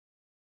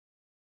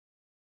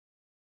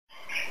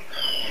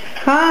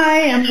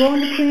Hi, I'm going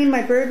to clean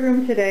my bird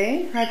room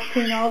today. I have to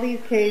clean all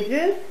these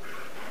cages.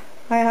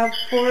 I have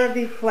 4 of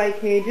these flight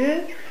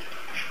cages.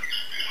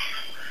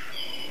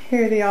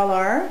 Here they all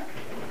are.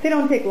 They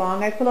don't take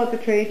long. I pull out the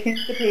tray,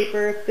 change the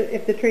paper.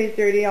 If the tray's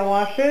dirty, I'll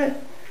wash it.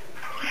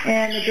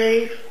 And the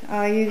grate,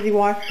 I usually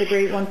wash the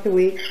grate once a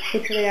week. So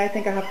today I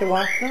think I have to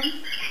wash them.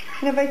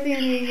 And if I see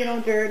any,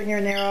 dirt here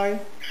and there,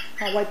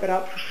 I'll wipe it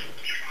up.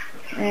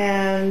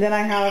 And then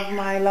I have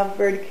my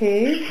lovebird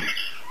cage.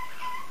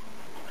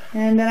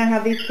 And then I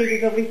have these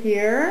cages over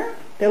here.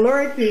 The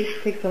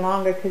lorikeet takes the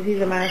longer because he's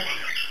a mess.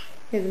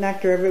 He has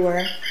nectar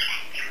everywhere.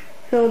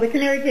 So the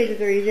canary cages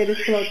are easy. I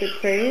just pull out the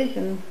trays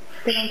and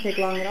they don't take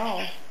long at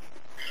all.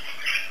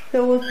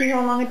 So we'll see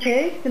how long it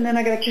takes, and then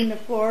I gotta clean the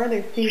floor.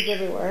 There's seeds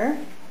everywhere.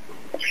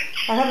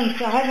 I haven't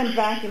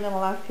vacuumed in the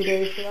last 2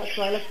 days, so that's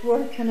why. Let's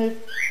work. And there's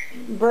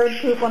bird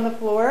poop on the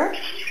floor,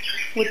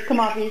 which come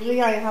off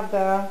easily. I have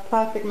the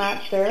plastic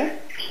mats there,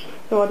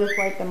 so I'll just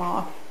wipe them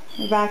off.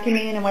 Vacuum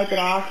in and wipe it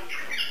off.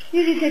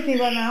 Usually takes me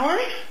about an hour.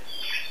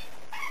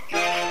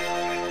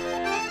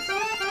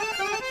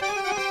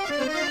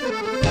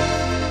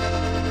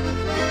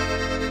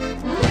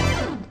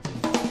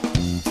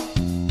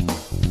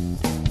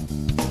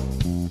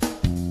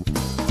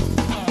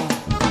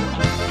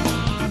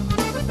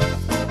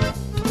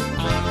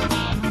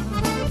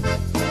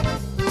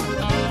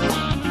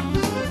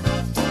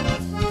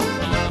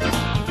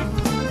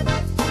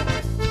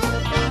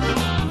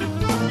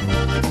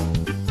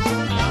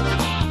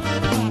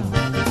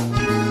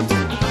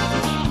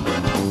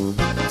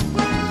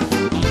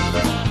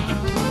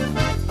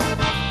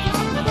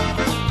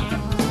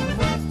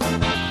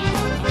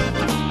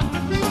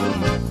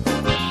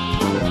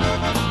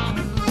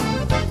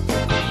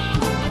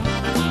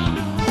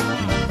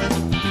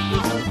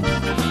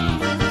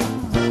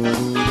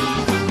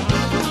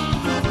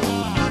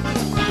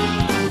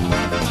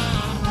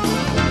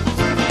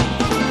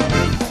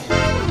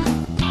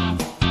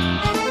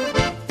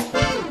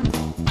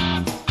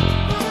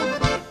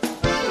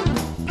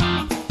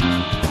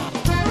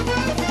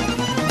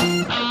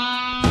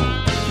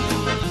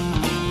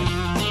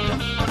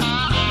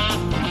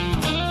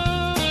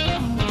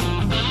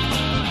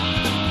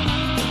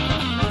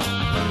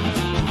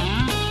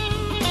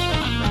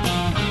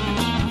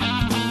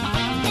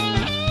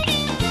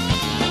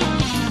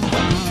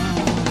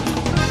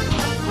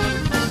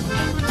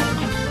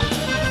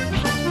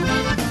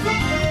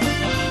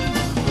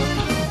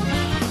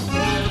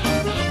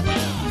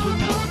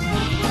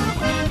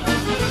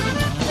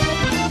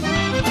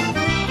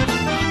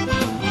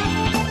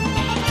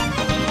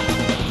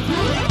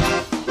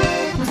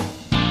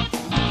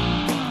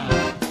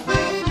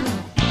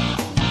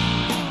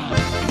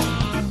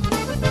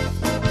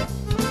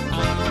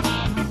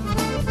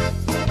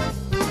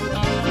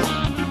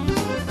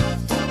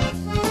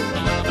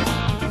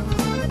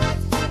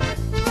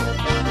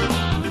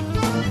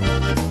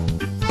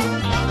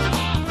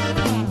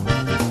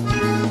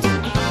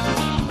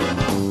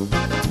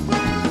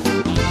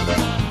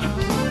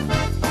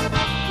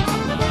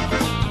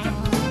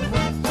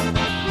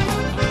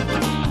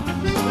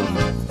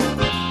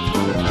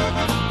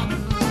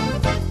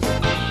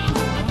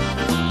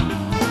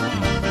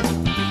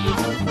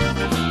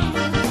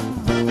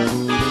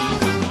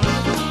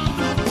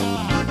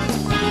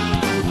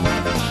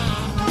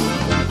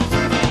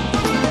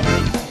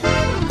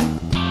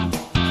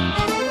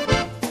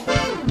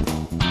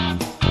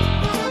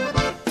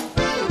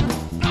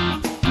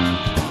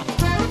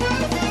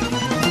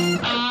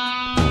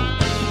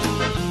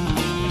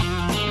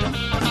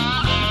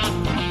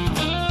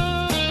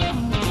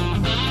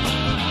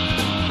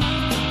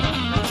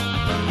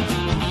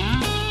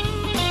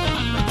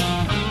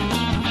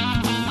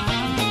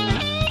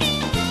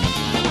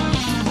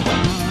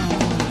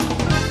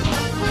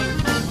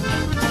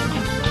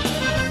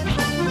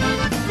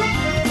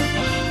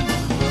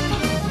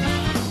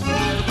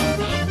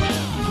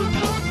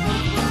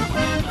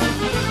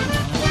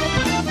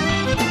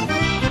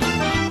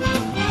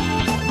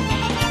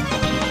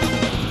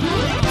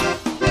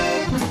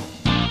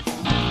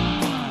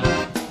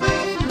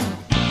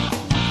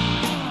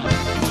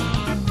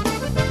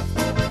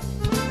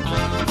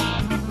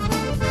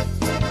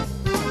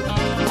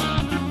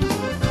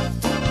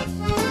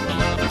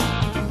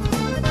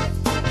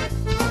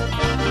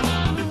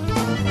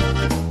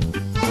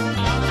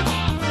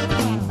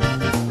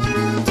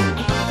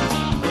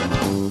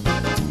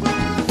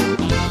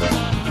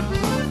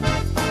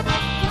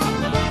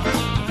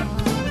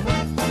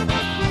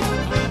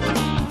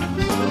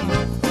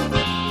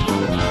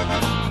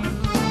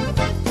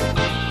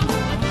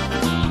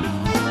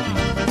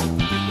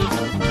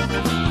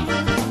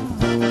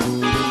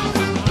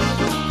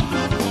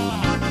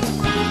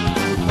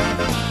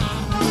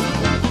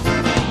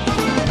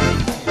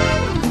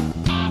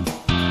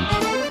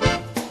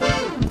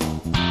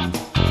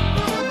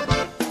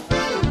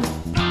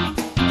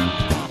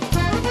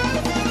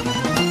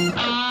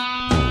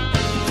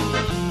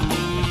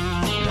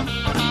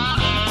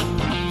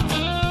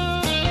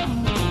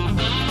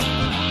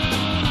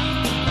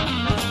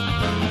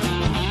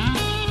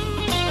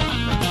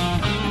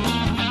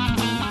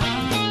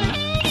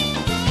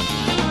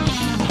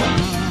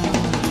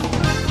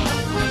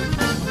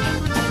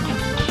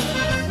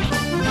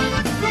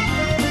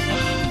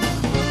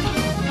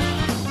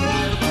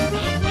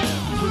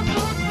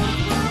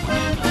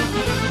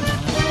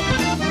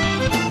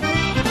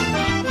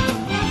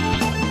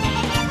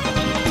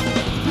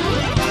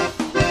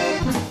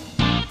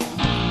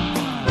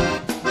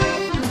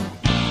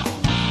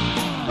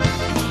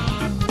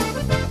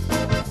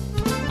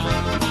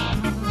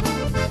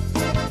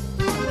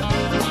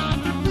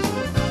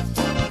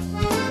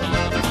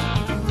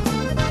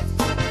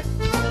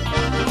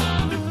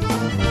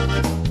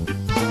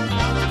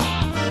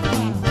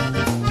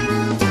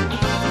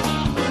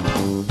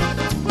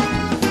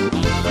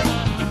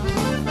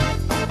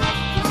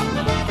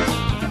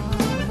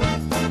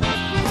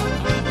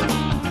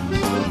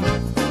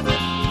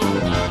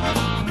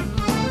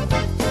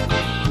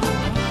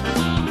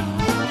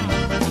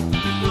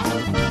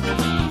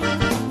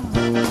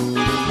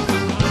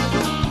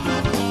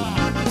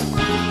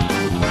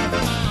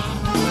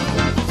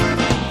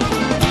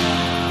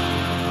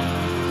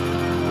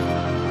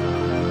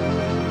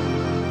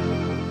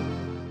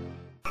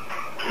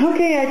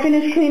 Okay, I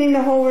finished cleaning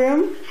the whole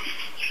room.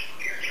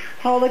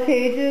 All the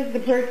cages, the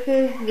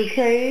perches, the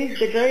trays,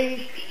 the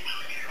grates.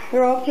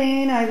 They're all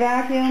clean. I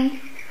vacuumed,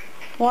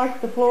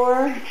 washed the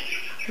floor.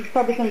 There's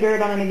probably some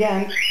dirt on it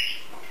again,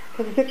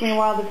 because it took me a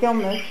while to film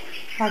this.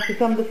 Actually,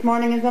 some this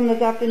morning and some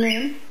this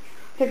afternoon.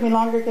 It took me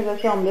longer because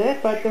I filmed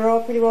it, but they're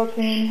all pretty well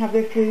clean, have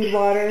their food,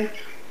 water.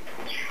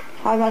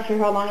 I'm not sure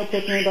how long it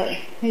took me, but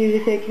it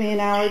usually takes me an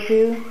hour or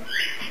two.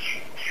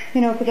 You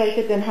know, because I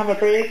sit there and have a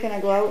break and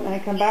I go out and I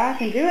come back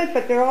and do it,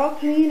 but they're all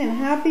clean and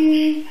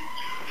happy.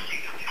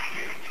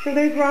 So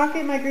there's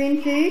Rocket, my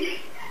green sheep.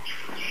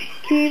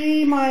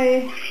 Kiwi,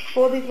 my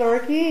Goldie's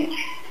lorikeet.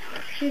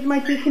 Here's my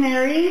two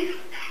canaries,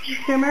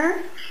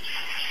 Shimmer.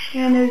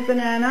 And there's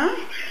Banana.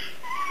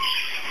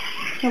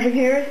 Over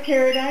here is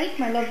Paradise,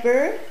 my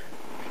lovebird.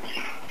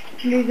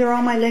 And these are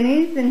all my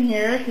linnies in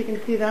here, if you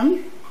can see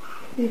them.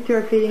 These two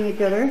are feeding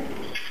each other.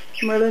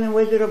 Merlin and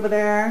Wizard over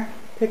there.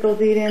 Pickle's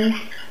eating.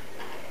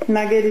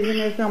 Nugget is in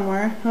there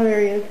somewhere. Oh, there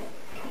he is.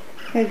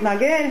 There's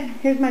Nugget.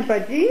 Here's my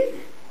budgies.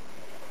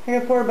 I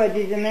got 4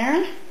 budgies in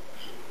there.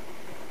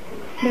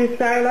 There's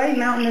Starlight,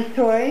 Mountainous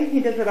Toy. He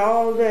does it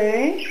all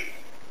day.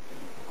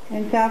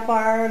 And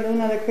Sapphire,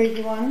 Luna, the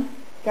crazy one.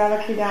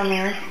 Galaxy down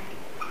there.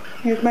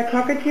 Here's my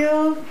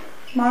cockatiels.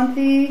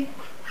 Monty,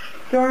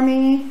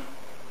 Stormy.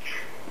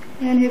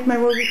 And here's my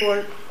Rosie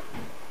board.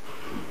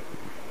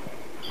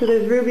 So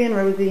there's Ruby and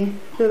Rosie.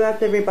 So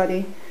that's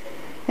everybody.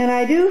 And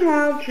I do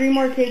have 3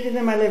 more cages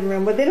in my living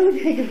room, but they don't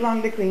take as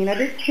long to clean. I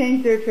just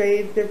changed their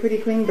trays. They're pretty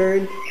clean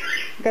birds.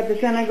 I've got the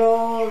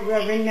Senegal, the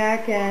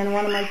ringneck, and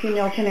one of my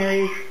female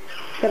canaries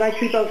that I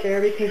keep out there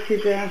because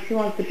she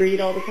wants to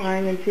breed all the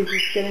time and she's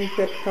just getting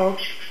sick, so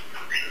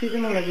she's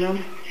in the living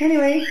room.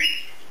 Anyway,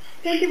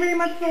 thank you very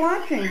much for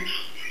watching.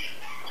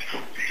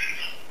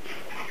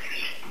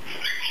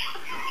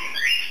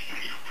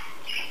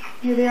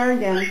 Here they are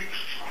again.